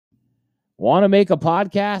Want to make a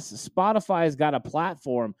podcast? Spotify has got a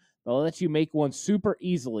platform that lets you make one super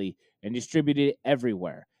easily and distribute it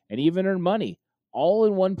everywhere and even earn money all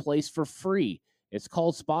in one place for free. It's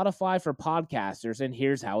called Spotify for Podcasters, and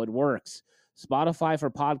here's how it works. Spotify for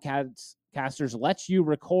Podcasters lets you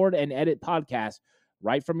record and edit podcasts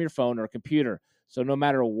right from your phone or computer. So no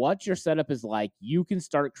matter what your setup is like, you can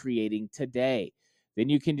start creating today. Then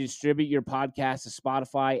you can distribute your podcast to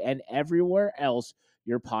Spotify and everywhere else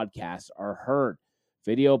your podcasts are heard.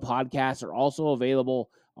 Video podcasts are also available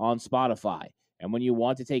on Spotify. And when you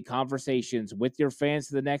want to take conversations with your fans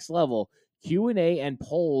to the next level, Q&A and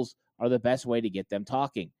polls are the best way to get them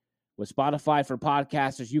talking. With Spotify for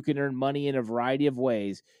Podcasters, you can earn money in a variety of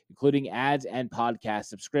ways, including ads and podcast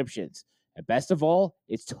subscriptions. And best of all,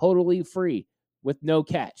 it's totally free with no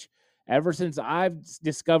catch. Ever since I've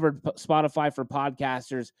discovered Spotify for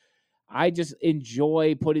Podcasters, I just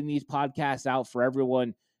enjoy putting these podcasts out for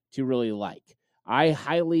everyone to really like. I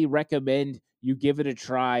highly recommend you give it a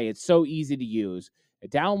try. It's so easy to use.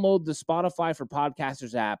 Download the Spotify for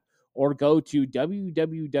Podcasters app or go to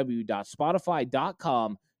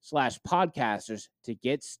www.spotify.com/podcasters to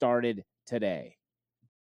get started today.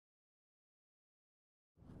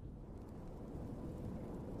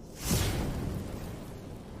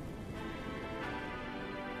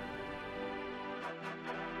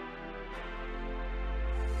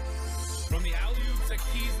 From the alley-oops at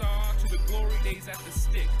Kezar to the glory days at the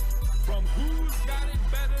stick. From who's got it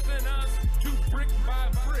better than us to brick by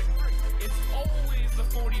brick. It's always the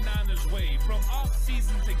 49ers way. From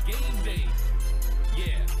off-season to game day.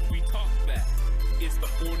 Yeah, we talk back. It's the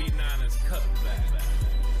 49ers cutback.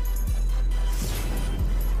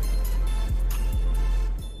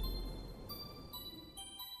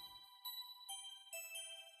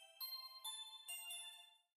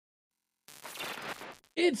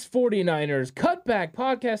 It's 49ers Cutback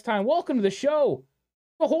podcast time. Welcome to the show.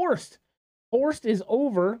 The Horst. Horst is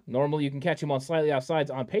over. Normally you can catch him on Slightly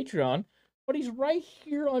Offsides on Patreon, but he's right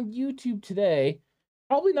here on YouTube today.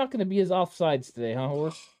 Probably not going to be his offsides today, huh,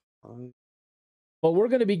 Horst? But we're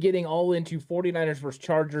going to be getting all into 49ers versus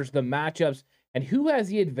Chargers, the matchups, and who has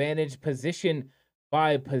the advantage position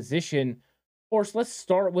by position. Horst, let's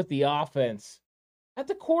start with the offense. At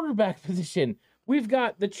the quarterback position, we've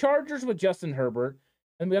got the Chargers with Justin Herbert,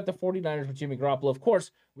 and we got the 49ers with Jimmy Garoppolo. Of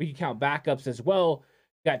course, we can count backups as well.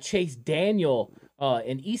 We got Chase Daniel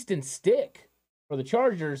and Easton Stick for the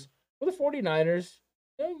Chargers. For the 49ers,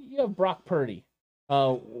 you have Brock Purdy.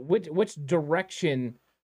 Which direction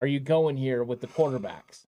are you going here with the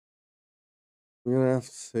quarterbacks? I'm going to have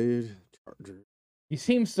to say Chargers. You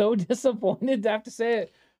seem so disappointed to have to say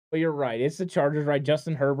it, but you're right. It's the Chargers, right?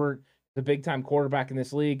 Justin Herbert, the big-time quarterback in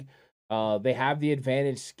this league. They have the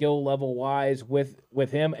advantage skill level wise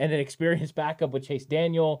with him and an experienced backup with Chase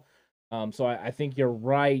Daniel. So I think you're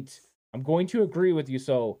right. I'm going to agree with you.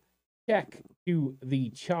 So check to the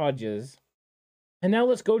Chargers. And now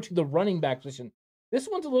let's go to the running back position. This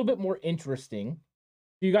one's a little bit more interesting.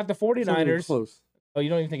 You got the 49ers. Close. Oh, you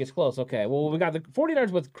don't even think it's close. Okay. Well, we got the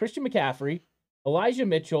 49ers with Christian McCaffrey, Elijah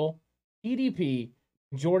Mitchell, TDP,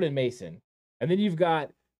 Jordan Mason. And then you've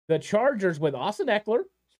got the Chargers with Austin Eckler.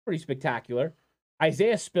 Pretty spectacular.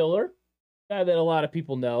 Isaiah Spiller, guy that a lot of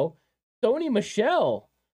people know. Sony Michel.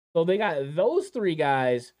 So they got those three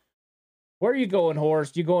guys. Where are you going,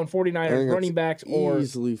 Horst? You going 49ers running backs or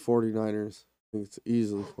easily 49ers? I think it's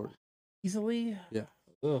easily 49ers. Easily? Yeah.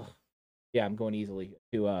 Ugh. Yeah, I'm going easily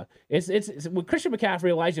to it's with Christian McCaffrey,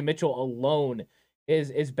 Elijah Mitchell alone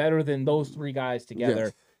is better than those three guys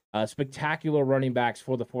together. Yes. Spectacular running backs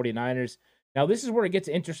for the 49ers. Now, this is where it gets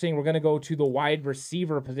interesting. We're going to go to the wide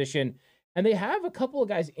receiver position, and they have a couple of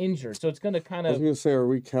guys injured, so it's going to kind of... I was going to say, are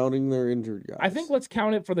we counting their injured guys? I think let's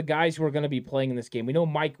count it for the guys who are going to be playing in this game. We know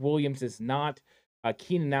Mike Williams is not.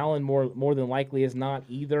 Keenan Allen more than likely is not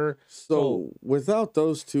either. So without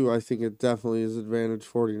those two, I think it definitely is advantage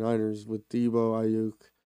 49ers with Debo, Ayuk,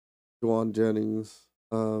 Juwan Jennings,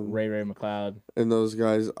 Ray McLeod. And those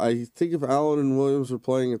guys. I think if Allen and Williams were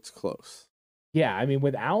playing, it's close. Yeah, I mean,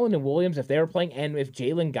 with Allen and Williams, if they were playing, and if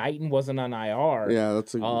Jalen Guyton wasn't on IR, yeah,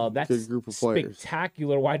 that's a good group of players.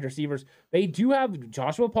 Spectacular wide receivers. They do have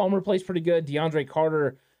Joshua Palmer plays pretty good. DeAndre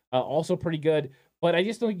Carter also pretty good. But I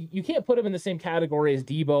just don't. You can't put him in the same category as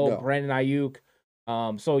Debo, Brandon Ayuk.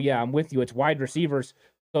 So yeah, I'm with you. It's wide receivers.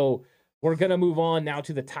 So we're gonna move on now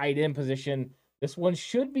to the tight end position. This one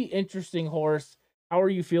should be interesting, Horst. How are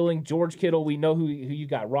you feeling? George Kittle, we know who you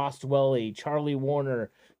got. Ross Dwelley, Charlie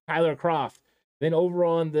Warner, Tyler Kroft. Then over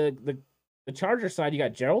on the Charger side, you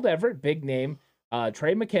got Gerald Everett, big name,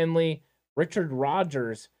 Trey McKinley, Richard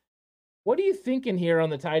Rodgers. What are you thinking here on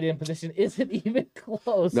the tight end position? Is it even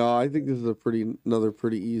close? No, I think this is another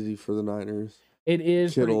pretty easy for the Niners. It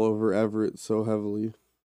is Kittle over Everett so heavily.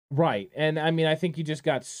 Right. And I mean, I think you just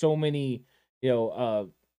got so many,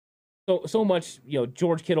 so much,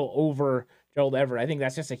 George Kittle over Gerald Everett. I think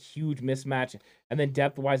that's just a huge mismatch. And then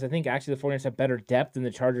depth-wise, I think actually the 49ers have better depth than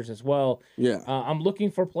the Chargers as well. Yeah. I'm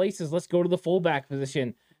looking for places. Let's go to the fullback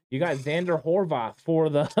position. You got Xander Horvath for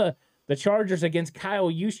the Chargers against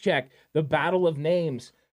Kyle Juszczyk, the battle of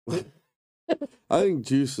names. I think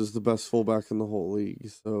Juice is the best fullback in the whole league.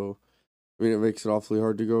 So, I mean, it makes it awfully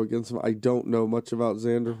hard to go against him. I don't know much about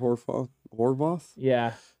Xander Horvath.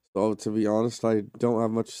 Yeah. So, to be honest, I don't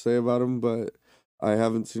have much to say about him, but I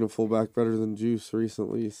haven't seen a fullback better than Juice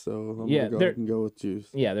recently, so I'm gonna go ahead and go with Juice.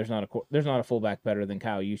 Yeah, there's not a fullback better than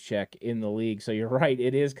Kyle Juszczyk in the league. So you're right,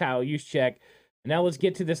 it is Kyle Juszczyk. Now let's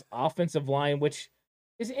get to this offensive line, which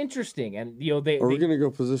is interesting. And are we gonna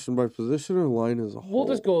go position by position or line as a whole? We'll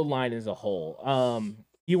just go line as a whole.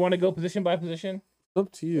 You want to go position by position?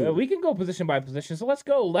 Up to you. We can go position by position. So let's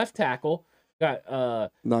go left tackle.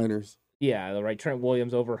 Got Niners. Yeah, the right Trent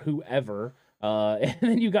Williams over whoever. And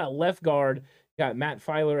then you got left guard. Got Matt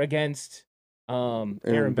Filer against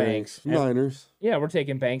Aaron Banks. Niners. Yeah, we're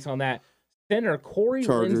taking Banks on that. Center, Corey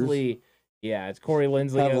Linsley. Yeah, it's Corey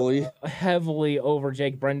Linsley. Heavily over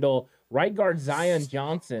Jake Brendel. Right guard, Zion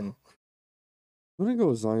Johnson. I'm going to go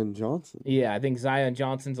with Zion Johnson. Yeah, I think Zion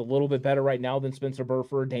Johnson's a little bit better right now than Spencer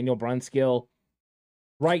Burford, Daniel Brunskill.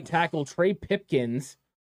 Right tackle, Trey Pipkins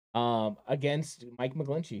against Mike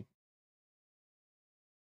McGlinchey.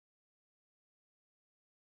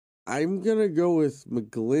 I'm going to go with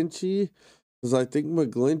McGlinchey because I think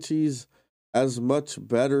McGlinchey's as much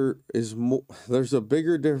better there's a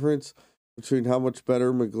bigger difference between how much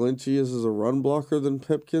better McGlinchey is as a run blocker than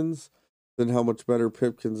Pipkins than how much better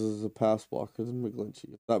Pipkins is as a pass blocker than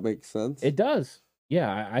McGlinchey. If that makes sense. It does.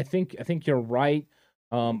 Yeah, I think you're right.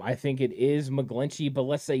 I think it is McGlinchey, but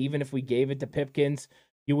let's say even if we gave it to Pipkins,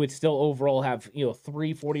 you would still overall have 3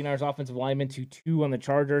 49ers offensive linemen to 2 on the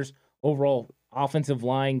Chargers. Overall offensive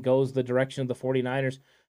line goes the direction of the 49ers.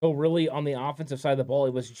 So really on the offensive side of the ball,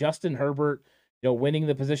 it was Justin Herbert, winning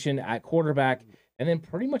the position at quarterback, and then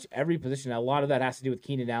pretty much every position. A lot of that has to do with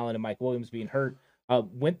Keenan Allen and Mike Williams being hurt.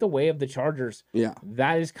 Went the way of the Chargers. Yeah.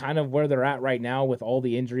 That is kind of where they're at right now with all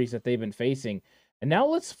the injuries that they've been facing. And now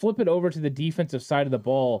let's flip it over to the defensive side of the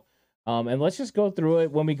ball. And let's just go through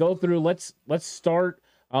it. When we go through, let's start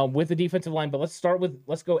with the defensive line, but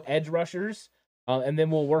let's go edge rushers. And then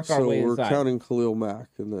we'll work our way inside. So we're counting Khalil Mack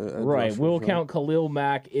in the edge right. rushers, We'll count Khalil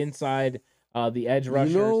Mack inside the edge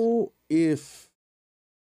rushers. If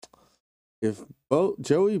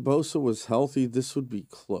Joey Bosa was healthy, this would be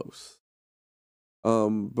close.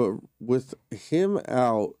 But with him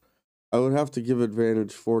out, I would have to give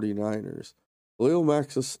advantage 49ers. Khalil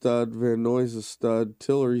Mack's a stud. Van Noy's a stud.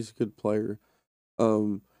 Tillery's a good player.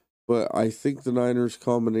 But I think the Niners'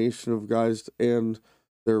 combination of guys and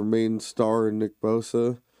their main star in Nick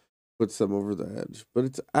Bosa puts them over the edge. But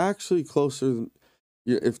it's actually closer than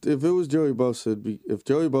if it was Joey Bosa, if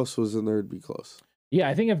Joey Bosa was in there, it'd be close. Yeah,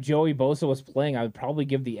 I think if Joey Bosa was playing, I would probably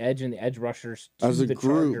give the edge and the edge rushers to as a the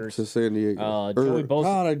group Chargers. To San Diego. Joey Bosa.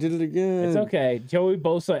 God, I did it again. It's okay. Joey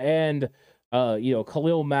Bosa and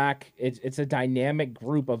Khalil Mack. It's a dynamic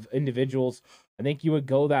group of individuals. I think you would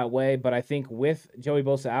go that way, but I think with Joey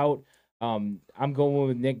Bosa out, I'm going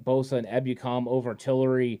with Nick Bosa and Ebukam over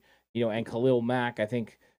Tillery, and Khalil Mack. I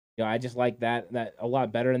think, I just like that a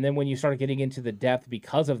lot better. And then when you start getting into the depth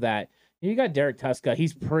because of that, you got Derek Tuska.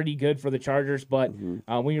 He's pretty good for the Chargers, but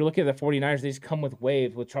when you're looking at the 49ers, they just come with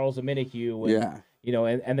waves with Charles Omenihu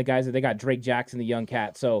and, and the guys that they got, Drake Jackson, the young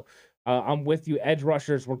cat. So I'm with you. Edge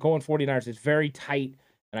rushers, we're going 49ers. It's very tight,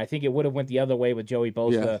 and I think it would have went the other way with Joey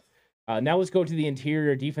Bosa. Yeah. Now let's go to the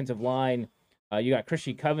interior defensive line. You got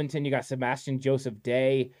Christian Covington. You got Sebastian Joseph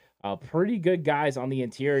Day. Pretty good guys on the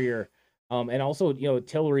interior. And also,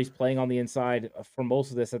 Tillery's playing on the inside for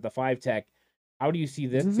most of this at the 5-tech. How do you see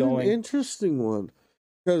this going? An interesting one.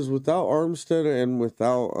 Because without Armstead and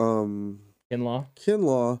without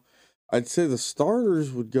Kinlaw, I'd say the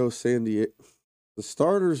starters would go San Diego. The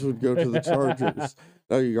starters would go to the Chargers.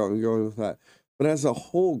 Now you got me going with that. But as a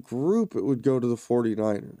whole group, it would go to the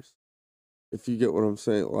 49ers. If you get what I'm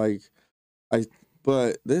saying.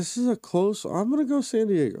 But this is a close. I'm going to go San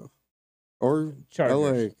Diego. Or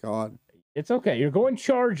Chargers. LA. God. It's okay. You're going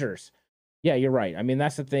Chargers. Yeah, you're right. I mean,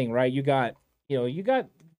 that's the thing, right? You got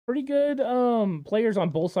pretty good players on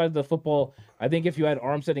both sides of the football. I think if you had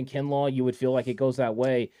Armstead and Kinlaw, you would feel like it goes that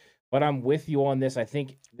way. But I'm with you on this. I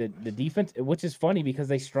think the defense, which is funny because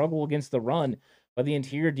they struggle against the run, but the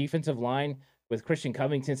interior defensive line with Christian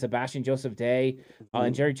Covington, Sebastian Joseph Day,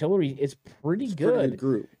 and Jerry Tillery, it's pretty It's a good. pretty good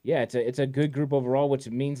group. Yeah, it's a good group overall, which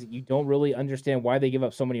means that you don't really understand why they give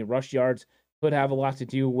up so many rush yards. Could have a lot to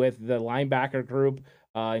do with the linebacker group,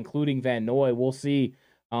 including Van Noy. We'll see.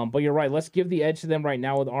 But you're right. Let's give the edge to them right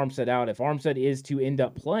now with Armstead out. If Armstead is to end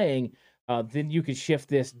up playing, then you could shift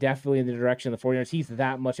this definitely in the direction of the 49ers. He's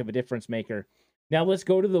that much of a difference maker. Now let's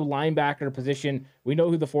go to the linebacker position. We know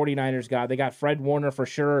who the 49ers got. They got Fred Warner for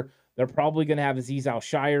sure. They're probably going to have Azeez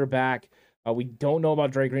Al-Shire back. We don't know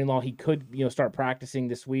about Dre Greenlaw. He could, start practicing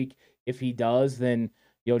this week. If he does, then,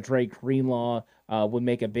 Dre Greenlaw would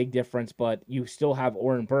make a big difference. But you still have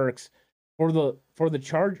Oren Burks. For the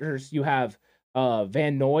Chargers, you have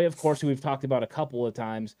Van Noy, of course, who we've talked about a couple of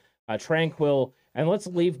times. Tranquil, and let's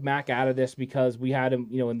leave Mac out of this because we had him,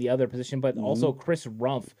 in the other position. But also Chris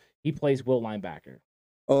Rumph, he plays will linebacker.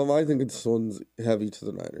 I think this one's heavy to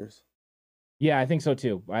the Niners. Yeah, I think so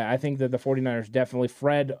too. I think that the 49ers definitely.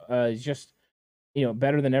 Fred is just,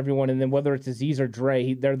 better than everyone. And then whether it's Azeez or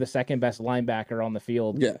Dre, they're the second best linebacker on the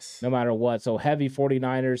field. Yes. No matter what. So heavy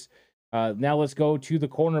 49ers. Now let's go to the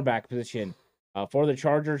cornerback position. For the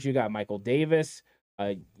Chargers, you got Michael Davis.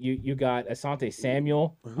 You got Asante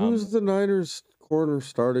Samuel. Who's the Niners corner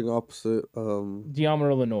starting opposite?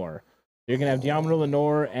 Deommodore Lenoir. You're going to have Deommodore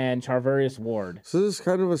Lenoir and Charvarius Ward. So this is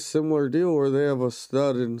kind of a similar deal where they have a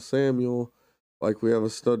stud in Samuel, like we have a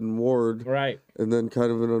stud in Ward. Right. And then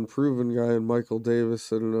kind of an unproven guy in Michael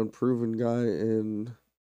Davis and an unproven guy in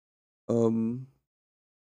Deommodore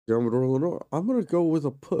Lenoir. I'm going to go with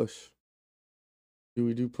a push. Do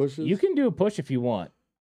we do pushes? You can do a push if you want.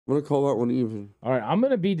 I'm going to call that one even. All right, I'm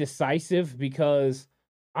going to be decisive because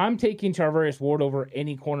I'm taking Charvarius Ward over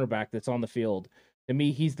any cornerback that's on the field. To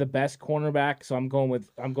me, he's the best cornerback, so I'm going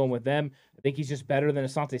with them. I think he's just better than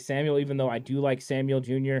Asante Samuel, even though I do like Samuel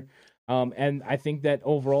Jr. And I think that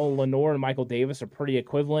overall Lenoir and Michael Davis are pretty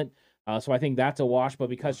equivalent. So I think that's a wash. But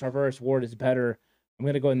because Charvarius Ward is better, I'm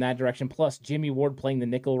going to go in that direction. Plus, Jimmy Ward playing the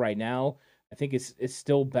nickel right now, I think it's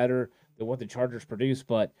still better than what the Chargers produce.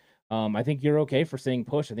 But I think you're okay for saying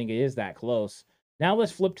push. I think it is that close. Now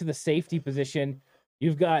let's flip to the safety position.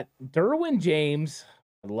 You've got Derwin James.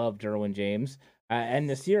 I love Derwin James. And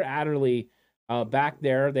Nasir Adderley back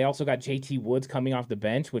there. They also got JT Woods coming off the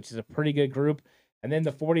bench, which is a pretty good group. And then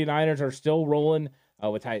the 49ers are still rolling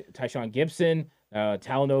with Tyshawn Gibson,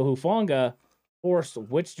 Talanoa Hufanga. Horst,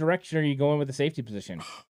 which direction are you going with the safety position?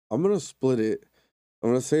 I'm going to split it. I'm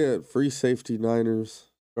going to say it free safety Niners,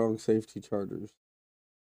 strong safety Chargers.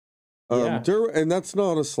 Yeah. And that's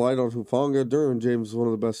not a slide on Hufanga. Derwin James is one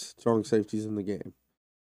of the best strong safeties in the game.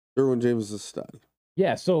 Derwin James is a stud.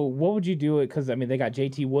 Yeah, so what would you do? Because, they got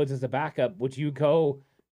JT Woods as a backup. Would you go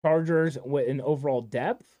Chargers in overall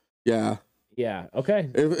depth? Yeah. Yeah, okay.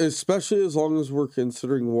 Especially as long as we're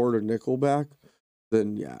considering Ward a nickel back,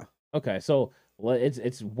 then yeah. Okay, so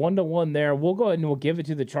it's 1-1 there. We'll go ahead and we'll give it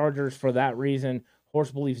to the Chargers for that reason.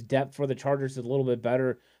 Horst believes depth for the Chargers is a little bit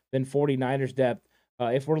better than 49ers depth.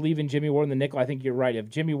 If we're leaving Jimmy Ward in the nickel, I think you're right. If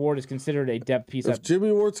Jimmy Ward is considered a depth piece, if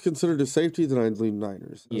Jimmy Ward's considered a safety, then I'd leave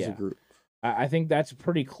Niners as a group. I think that's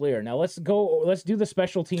pretty clear. Now let's do the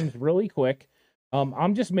special teams really quick.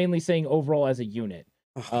 I'm just mainly saying overall as a unit.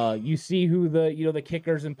 You see who the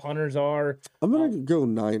kickers and punters are. I'm gonna go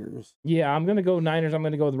Niners. Yeah, I'm gonna go Niners. I'm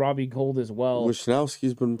gonna go with Robbie Gould as well.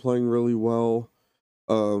 Wisnowski's been playing really well.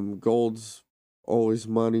 Gould's always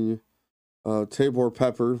money. Tabor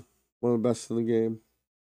Pepper, one of the best in the game.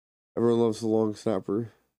 Everyone loves the long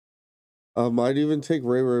snapper. I'd even take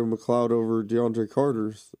Ray McLeod over DeAndre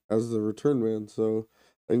Carter as the return man. So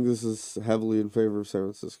I think this is heavily in favor of San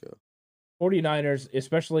Francisco. 49ers,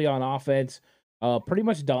 especially on offense, pretty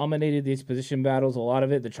much dominated these position battles. A lot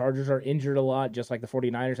of it. The Chargers are injured a lot, just like the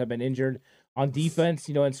 49ers have been injured. On defense,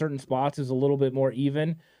 in certain spots is a little bit more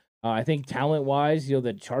even. I think talent-wise,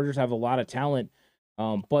 the Chargers have a lot of talent,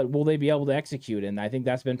 but will they be able to execute? And I think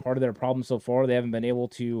that's been part of their problem so far. They haven't been able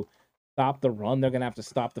to stop the run. They're going to have to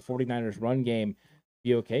stop the 49ers run game.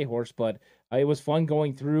 Be okay, Horst. But it was fun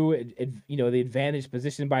going through, the advantage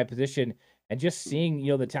position by position and just seeing,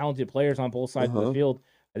 the talented players on both sides of the field.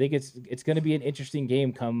 I think it's going to be an interesting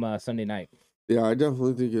game come Sunday night. Yeah, I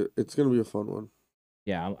definitely think it's going to be a fun one.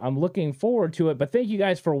 Yeah, I'm looking forward to it. But thank you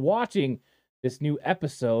guys for watching this new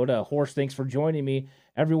episode. Horst, thanks for joining me.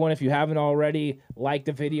 Everyone, if you haven't already, like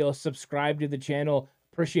the video, subscribe to the channel.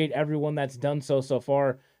 Appreciate everyone that's done so far.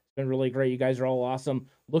 It's been really great. You guys are all awesome.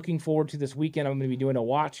 Looking forward to this weekend. I'm going to be doing a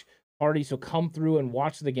watch party, so come through and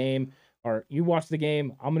watch the game. Or you watch the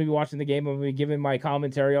game. I'm going to be watching the game. I'm going to be giving my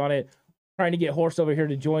commentary on it. Trying to get Horst over here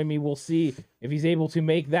to join me. We'll see if he's able to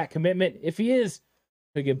make that commitment. If he is,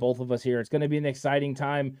 to get both of us here. It's going to be an exciting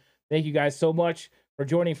time Thank you guys so much for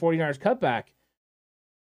joining 49ers Cutback.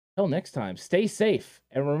 Till next time, stay safe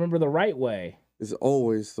and remember the right way is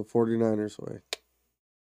always the 49ers way.